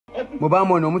mobile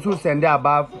money omo to send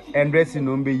above address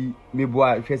no be me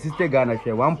boa she sister Ghana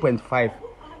share 1.5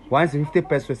 150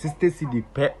 pesos 60 cedi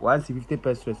per 150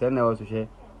 pesos and also share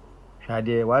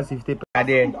shade 150 per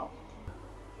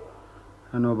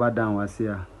and over down was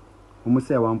here almost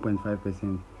say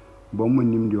 1.5%. But we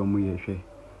nim the omo ye hwe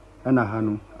and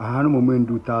ahano moment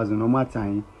 2000 no more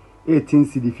time 18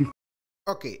 cedi 50.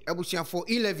 Okay, abusia for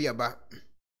Levy aba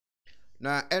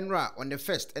na enra on the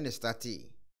first and starting.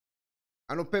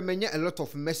 I no pay menya a lot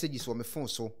of messages on my phone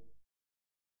so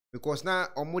because now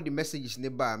omo the messages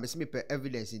nearby me see me per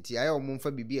evidence nti aye omo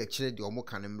mfa bibi a kire de omo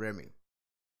kan mre me.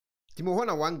 Ti mo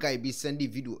na one guy be send the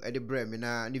video e de bre me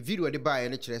na the video e de ba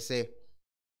e kire say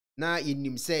na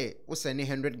yinim say wo send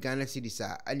 100 Ghana cedis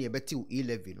a ane e beti wo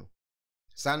Levy no.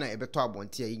 Sana e beto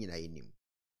abonte a yinyina yinim.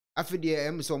 Afide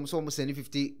em so send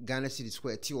 50 Ghana cedis ko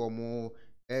eti omo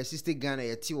 60 Ghana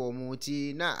eti omo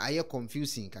ti na aye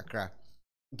confusing kakra.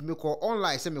 Me call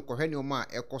online say me call hwe ni ma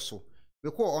ekoso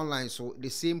me call online so the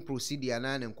same procedure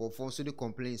na nkofo so the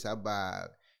complaints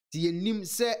about ti yenim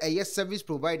say service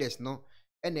providers no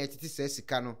na etiti say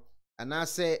sika no ana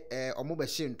say omo be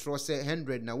she ntro say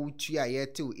 100 na wutu a ye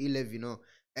te 11 no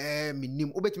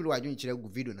minim obetimi wa adwen kire gu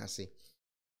video na say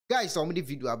guys omo the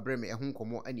video abre me ehun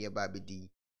komo ane e ba bedi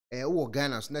wo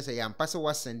Ghana so na say yampa say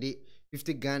wa send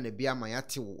 50 Ghana bia ma ya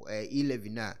te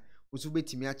 11 na usu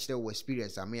betimi a kire wo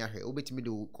experience am ya hwe obetimi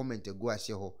de comment go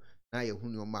ase ho na ye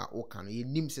hunu ma o kan ye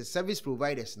nim se service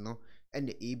providers no and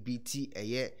the ABT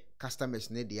customers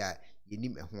ne dia ye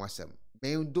nim ehun asem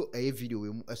men do video we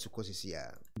mu asukosisi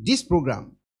ya. This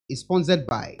program is sponsored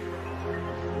by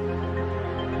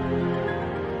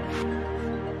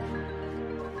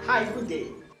Hi, good day.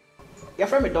 Your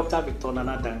friend me Dr. Victor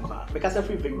Nana Dankwa because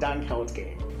every big dank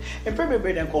healthcare. And probably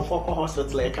bed and comfort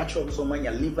hospital like catch up so many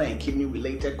liver and kidney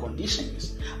related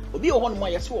conditions. Obi on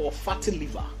my so fatty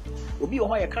liver. Obi on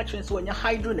my catch so when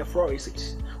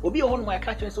hydronephrosis. Obi on my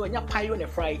catch so when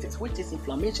pyelonephritis, which is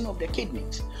inflammation of the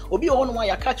kidneys. Obi on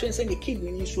my catch and the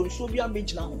kidney so be a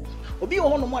major now. Obi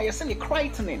on my send the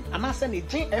creatinine and I send the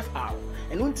GFR.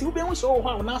 And until we so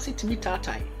how now sit me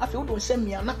tatai. I feel don't send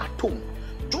me an atom.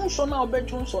 Johnson now be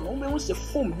Johnson, we say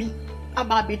phone be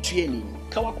about betraying.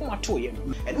 Kawakuma to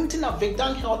him. And until now,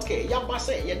 Vigdan healthcare,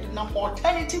 Yabase, yet an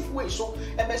alternative way so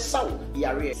ever so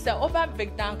area. So over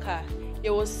Vigdanka,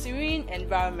 it was serene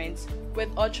environment with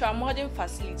ultra modern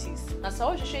facilities. As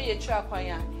I was share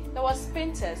Acquah, there was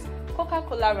Painters,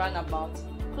 Coca-Cola Runabout,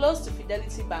 close to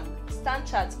Fidelity Bank,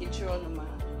 Stanchart Ichironuma.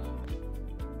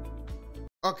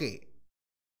 Okay.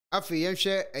 After you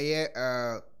share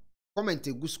a comment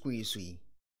a good screen sui.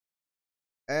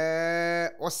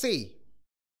 Or say,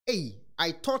 hey,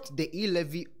 I thought the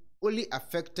Levy only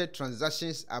affected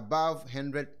transactions above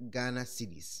 100 Ghana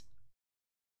cedis.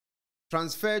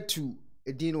 Transferred to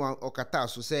Edinwa Okata,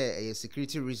 so say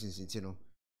security reasons, you know,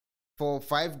 for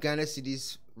 5 Ghana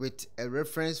cedis with a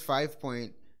reference 5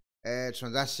 point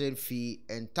transaction fee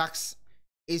and tax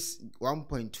is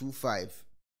 1.25.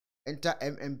 Enter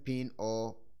MMPIN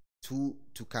or 2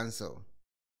 to cancel.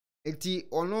 Enti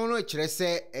ono no kire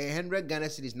say 100 Ghana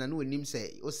cedis na no nim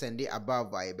say o send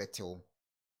above by betel.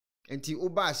 Enti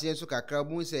oba ase so kakra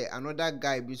bu say another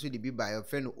guy bi so dey be by your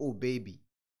friend oh baby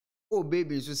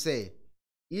so say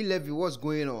Levy what's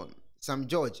going on Sam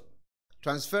George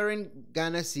transferring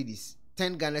Ghana cedis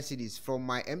 10 Ghana cedis from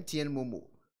my MTN Momo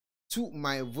to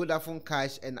my Vodafone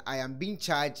cash and I am being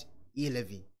charged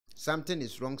Levy. Something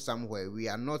is wrong somewhere. We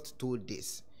are not told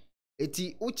this.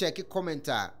 Eti u check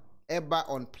commenter eba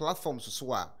on platforms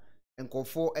so a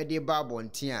nkofo e de ba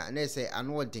bontia na say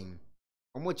anodin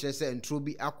omo kire say ntro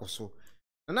bi akoso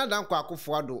na dankwa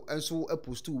akofo ado enso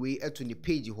post we eto ni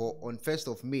page ho on 1st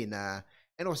of May na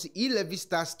and also Levy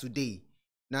starts today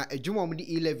na adwuma omo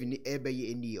di Levy ni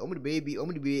ebeye eni omo de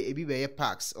be ebi be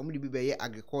parks omo de be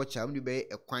agriculture omo de be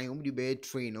ekwan omo de be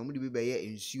train omo de be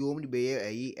nsuo omo de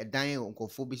be edan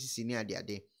nkofo be sisi ni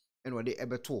ade and what they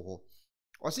ebeto ho.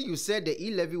 Also you said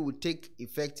the Levy would take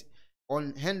effect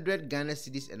on 100 Ghana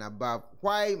cedis and above.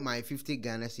 Why my 50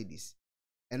 Ghana cedis?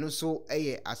 And also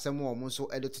asemo omo so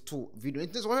edit to video.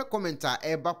 It is one commenter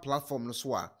eba platform no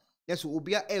so a. Yes,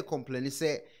 obia complain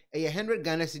say 100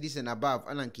 Ghana cedis and above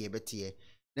ananke ebetie.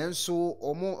 Then so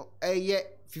omo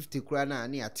 50 kura na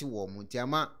ani ati wo mo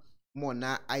ntiama mo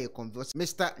na converse.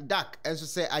 Mr. Duck and so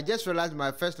say I just realized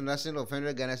my first transaction of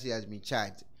 100 Ghana cedis has been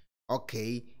charged.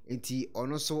 Okay, enti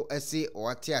ono so ese o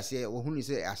ati ase wo hunu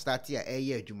say I start here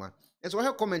adwuma. Yes,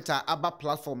 what commenter aba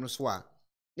platform no so a.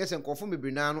 Yes, and confirm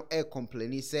me na no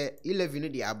complain say 11 no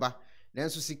di aba.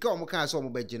 Nanso sika omo kan so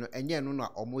omo beje no enye no na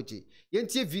omo je.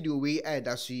 Yentie video we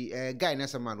da so guy na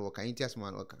sama no kan yentie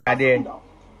asama no kan. Ade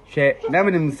she na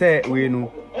menim say we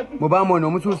no mobile money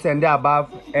omo to send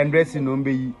above address no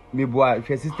be me boa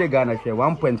hwe sister Ghana hwe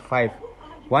 1.5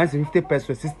 150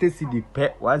 pesos 60 cedi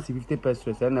per 150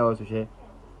 pesos and also hwe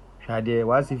hade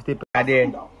 150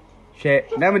 hade hwe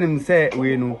na menim say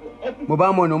we no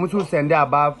mobile money omo to send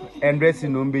above address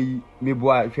no be me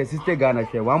boa hwe sister Ghana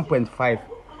hwe 1.5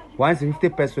 150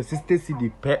 pesos 60 cedi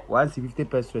per 150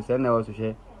 pesos and also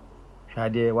hwe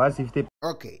hade 150.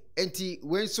 Okay, enti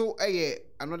when so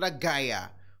another guy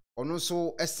ono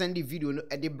so send the video no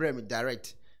e brem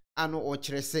direct ano o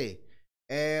kire say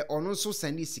ono so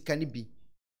send sika ni bi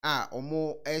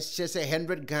omo say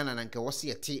 100 Ghana na nke wo se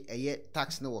yete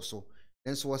tax na wo so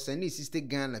then so send 60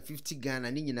 Ghana 50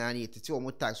 Ghana ni nyina na yete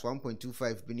omo tax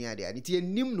 1.25 bi ni ade ade ti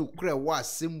enim no kura wa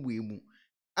asem we mu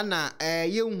ana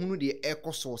ye hunu de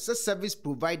ekoso se service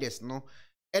providers no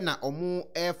na omo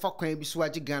fa kwan bi so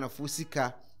age Ghana fo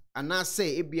sika ana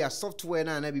say ebia software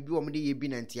na bibi omo de ye bi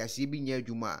na ntiase bi nya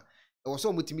adwuma e wo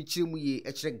so mutimi kire mu ye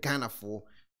e kire Ghana fo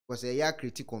because ya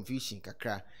create confusion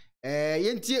kakra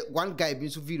yentie one guy bi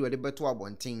so video de beto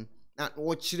abonten na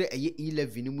wo kire eye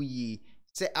 11 mu ye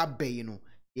say abai no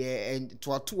ye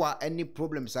to any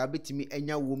problems abetimi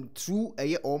anya wom through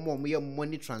eye omo ye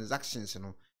money transactions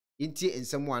no yentie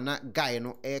ensemo ana guy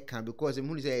no can because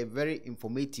him say very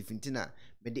informative intina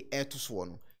me de to so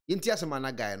no yentie asema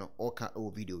na guy no ka o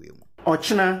video we mu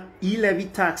ochina Levy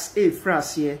tax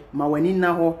frase ma wani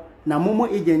na ho na momo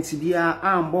agency bia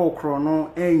ambo okro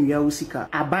no enwia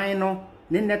usika aban no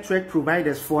ne network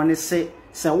providers for ne se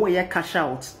wo ye cash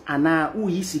out ana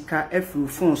uyi sika afru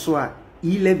phone so a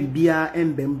Levy bia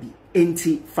embambi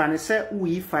enti fane se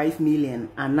uyi 5 million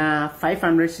ana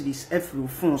 500 cedis afru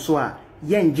phone so a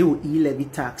yenje Levy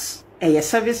tax a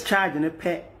service charge ne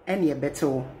pe ene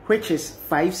beto which is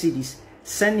 5 cedis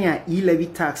senia Levy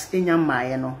tax enya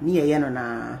maaye no ne ye no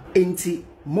na enti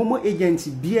momo agent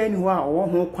bia ni ho a wo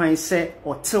ho kwan se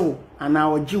otew ana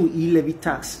ojiw Levy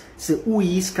tax se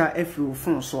uyi ska afru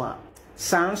phone so a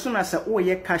sanso na se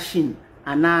oye cashin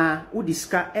ana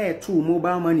udiska to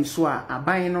mobile money so a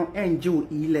aban no enjiw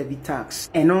Levy tax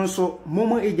eno nso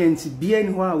momo agent bia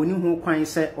ni ho a oni ho kwan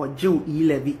se ojiw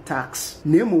Levy tax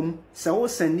nemum se wo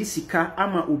send sika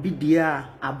ama obi dia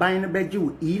aban no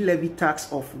bejiw Levy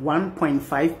tax of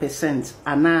 1.5%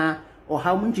 ana o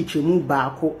how munchichemu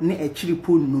baako ne achiri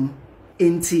ponnum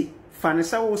enti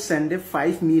fanesa wo send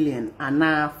 5 million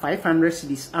ana 500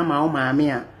 cedis ama o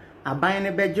maame a aban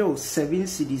ne bejo 7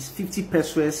 cedis 50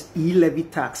 pesos Levy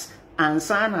tax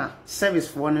ansana service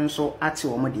for no so ati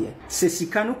wo de se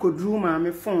sika no kodru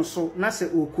maame phone so na se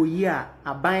okoyi a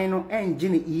aban no enje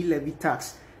ne Levy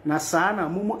tax na saa na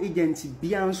momo agent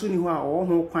bia nso ni ho a wo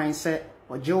ho kwan se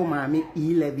oje wo maame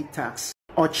Levy tax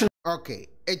okay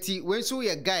eti when so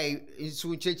your guy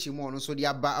so chechi mo no so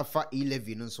dia ba afa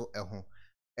 11 no so eho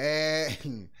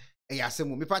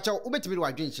yasemu me pacha ubetimi de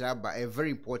wadwen kira ba very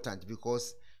important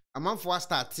because amanfo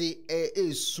start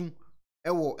esu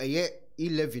ewo eye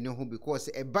 11 ho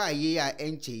because e ba ye a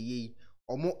enche ye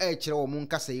omo kire omo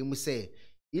nkasa ye mu se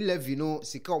 11 no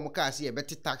sika omo ka se ye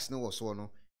beti tax no wo so no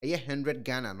eye 100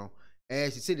 Ghana no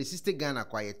se the sister Ghana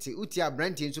kwayete uti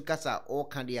abranti nso kasa o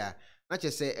ka dia na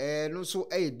che se no so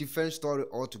different story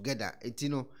altogether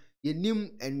etino yenim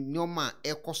enyoma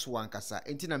ekoso ankasa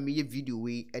entina meye video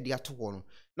we de ato ho no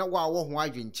na wa wo ho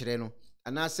adwenkyere no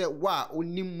ana se wa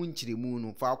onim mu nkyeremu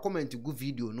no fa comment gu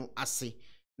video no ase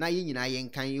na ye nyina ye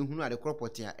nkan ye hunu ade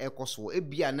cropport a ekoso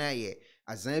ebia na ye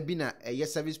azan bi na eye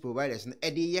service providers no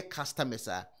de ye customers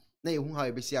a na ye hu ha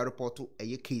ebesi a report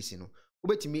eye case no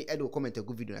obetimi e de comment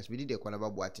gu video na be de Ekwonaba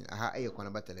boatin aha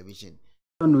Ekwonaba television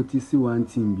notice one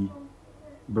thing bi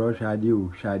bro shade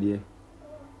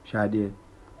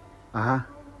aha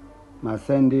ma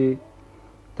send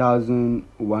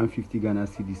 1150 Ghana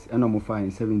cedis and I'm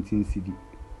fine 17 cedi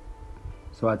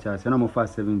so I charge and I'm for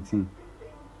 17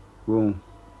 oh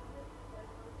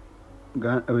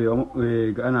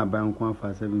Ghana bank one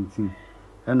for 17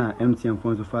 and I MTN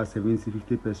phone so for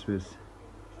 50 pesos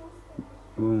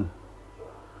oh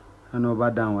and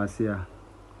over down was here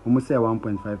almost say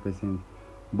 1.5%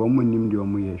 but mo nim de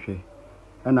omo ye hwe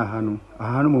na hanu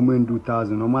mo do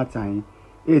 2000 no more time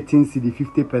 18 cedi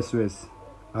 50 pesos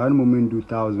hanu mo do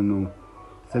 1000 no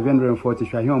 740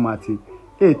 hwe here mati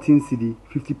 18 cedi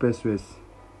 50 pesos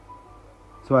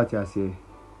so what I say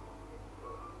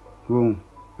boom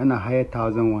and a higher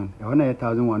 1001 and a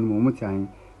 1001 mo time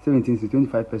 17 cedi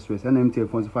 25 pesos and MTN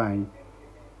phone fine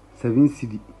 7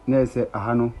 cedi na say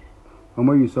hanu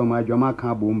mo use so my joma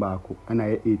kan bomba ko and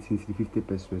I 18 cedi 50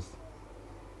 pesos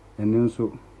and then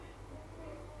so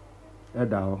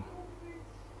edao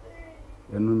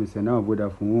enu mi se na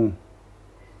Vodafone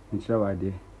nchira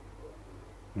wade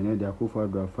ene de Acquah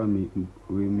do family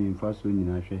we me faso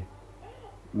nyina hwe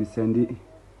me send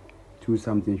to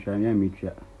something shania me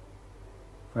twa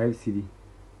 5 cedi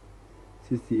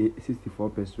 64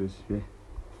 pesos hwe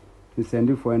me send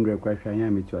 400 kwa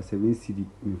shania me twa 7 cedi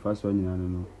me faso nyina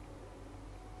no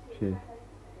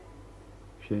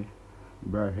hwe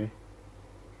bra hwe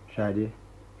shade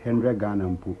 100 Ghana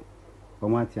mpo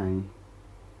omati an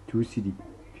 2 cedi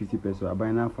 50 pesos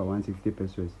abana for 150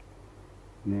 pesos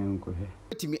nenko he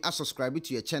Wontumi subscribe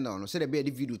to your channel no say the be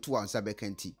the video to ansa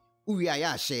bekanti uwi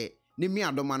aya share ne mi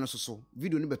adoma no so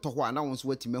video no beto ho ana wonso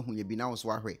watimi ahu ye bi na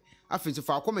wonso ahwe afin so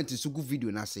fa comment so gu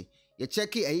video na se ye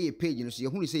check ye page no so ye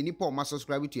hunu say nipa o ma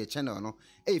subscribe to your channel no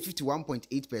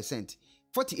 51.8%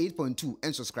 48.2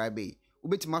 and subscribe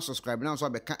ubetima subscribe na so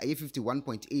abeka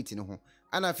 51.8 no ho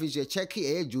ana afin so ye check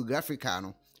geographical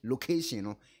no location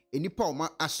no enipa o ma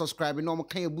subscribe no mo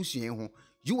kan ebusuen ho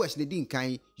US ne din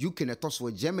kan UK ne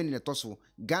toso Germany ne toso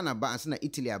Ghana ba ansa na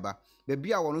Italy aba be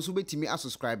bia wono so betimi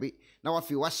subscribe na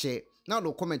wafi wa share na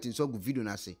do comment nso gu video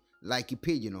na se like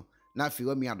page no na afi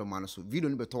wa mi adoma no so video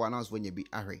no beto wa na so nya bi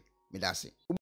ahwe medase